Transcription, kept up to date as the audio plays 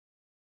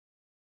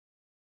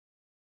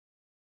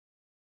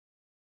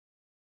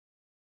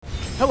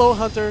Hello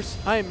hunters,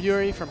 I am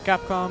Yuri from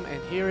Capcom,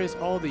 and here is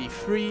all the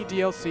free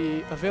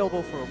DLC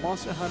available for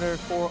Monster Hunter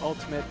 4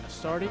 Ultimate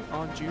starting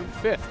on June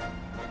 5th.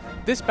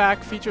 This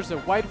pack features a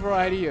wide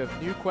variety of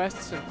new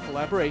quests and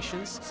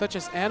collaborations such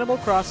as Animal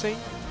Crossing,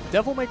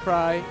 Devil May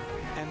Cry,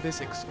 and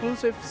this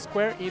exclusive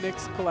Square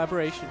Enix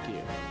collaboration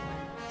gear.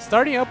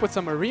 Starting up with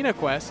some arena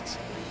quests,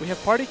 we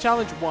have Party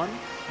Challenge 1,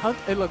 Hunt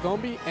a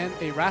Lagombi and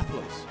a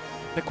Rathalos.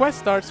 The quest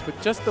starts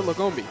with just the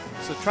Lagombi,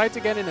 so try to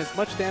get in as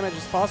much damage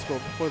as possible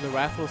before the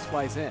Rathalos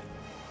flies in.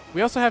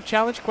 We also have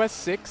Challenge Quest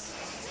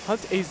 6,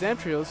 Hunt a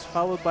Zamtrios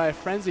followed by a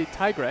Frenzied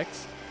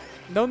Tigrex.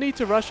 No need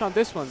to rush on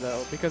this one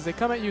though, because they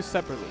come at you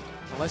separately,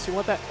 unless you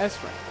want that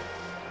S rank.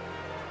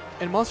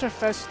 And Monster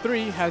Fest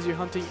 3 has you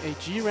hunting a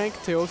G rank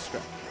Teostra.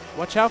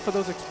 Watch out for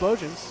those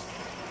explosions.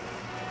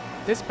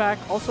 This pack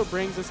also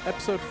brings us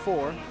Episode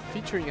 4,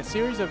 featuring a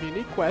series of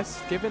unique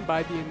quests given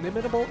by the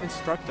inimitable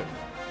instructor.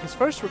 His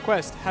first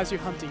request has you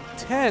hunting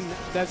 10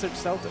 Desert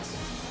Celtas.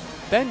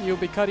 Then you'll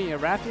be cutting a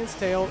Rathian's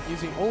tail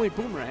using only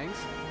boomerangs.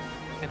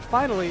 And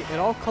finally, it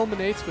all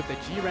culminates with the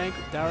G-Rank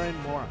Darren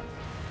Moran.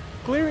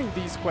 Clearing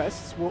these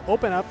quests will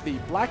open up the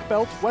Black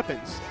Belt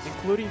weapons,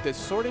 including the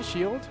Sword and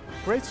Shield,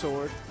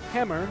 Greatsword,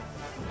 Hammer,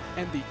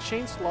 and the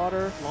Chain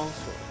Slaughter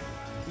Longsword.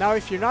 Now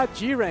if you're not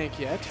G-Rank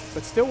yet,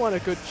 but still want a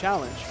good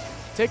challenge,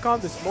 take on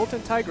this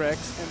Molten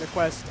Tigrex in the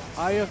quest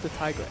Eye of the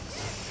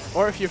Tigrex.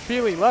 Or if you're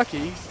feeling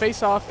lucky,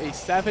 face off a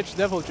Savage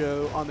Devil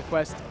Joe on the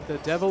quest The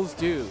Devil's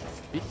Due.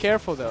 Be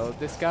careful though,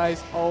 this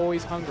guy's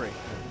always hungry.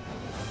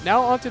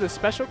 Now onto the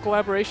special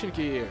collaboration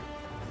gear.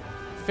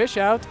 Fish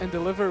out and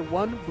deliver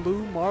one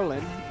blue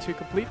marlin to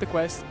complete the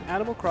quest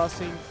Animal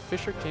Crossing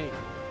Fisher King,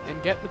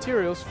 and get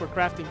materials for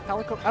crafting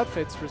Palicos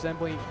outfits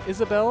resembling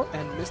Isabelle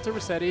and Mr.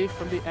 Rossetti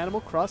from the Animal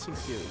Crossing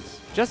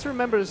series. Just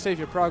remember to save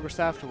your progress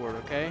afterward,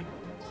 okay?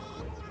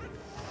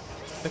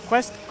 The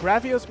quest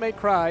Gravios May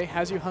Cry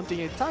has you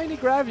hunting a tiny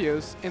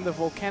Gravios in the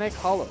Volcanic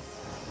Hollow.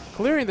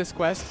 Clearing this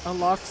quest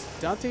unlocks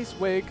Dante's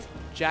wig,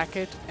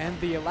 jacket, and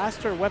the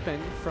Elaster weapon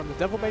from the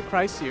Devil May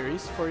Cry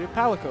series for your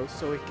Palicos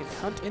so it can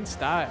hunt in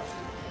style.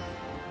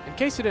 In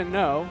case you didn't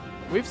know,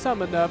 we've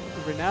summoned up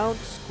renowned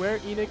Square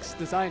Enix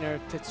designer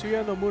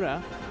Tetsuya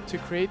Nomura to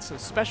create some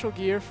special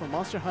gear for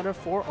Monster Hunter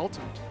 4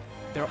 Ultimate.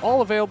 They're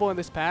all available in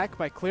this pack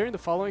by clearing the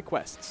following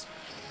quests.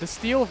 The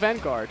Steel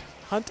Vanguard,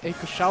 hunt a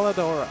Kushala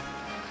Daora.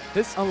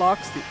 This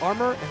unlocks the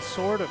Armor and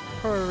Sword of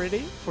Purity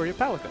for your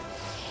Palico.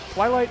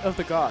 Twilight of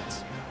the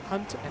Gods,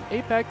 hunt an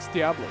Apex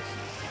Diablos.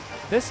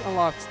 This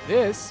unlocks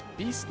this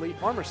beastly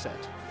armor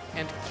set.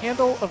 And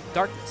Candle of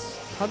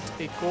Darkness, hunt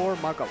a Gore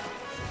Magala.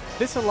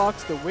 This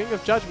unlocks the Wing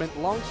of Judgment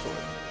Longsword.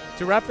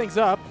 To wrap things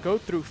up, go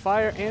through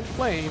Fire and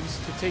Flames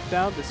to take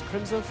down this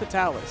Crimson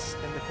Fatalis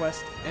in the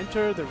quest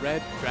Enter the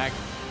Red Dragon.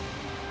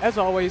 As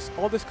always,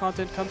 all this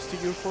content comes to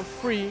you for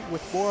free,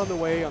 with more on the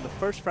way on the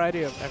first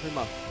Friday of every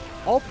month.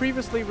 All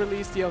previously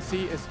released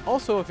DLC is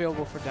also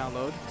available for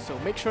download, so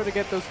make sure to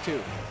get those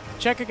too.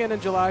 Check again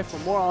in July for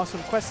more awesome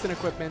quests and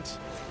equipment.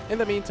 In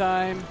the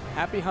meantime,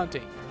 happy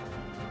hunting!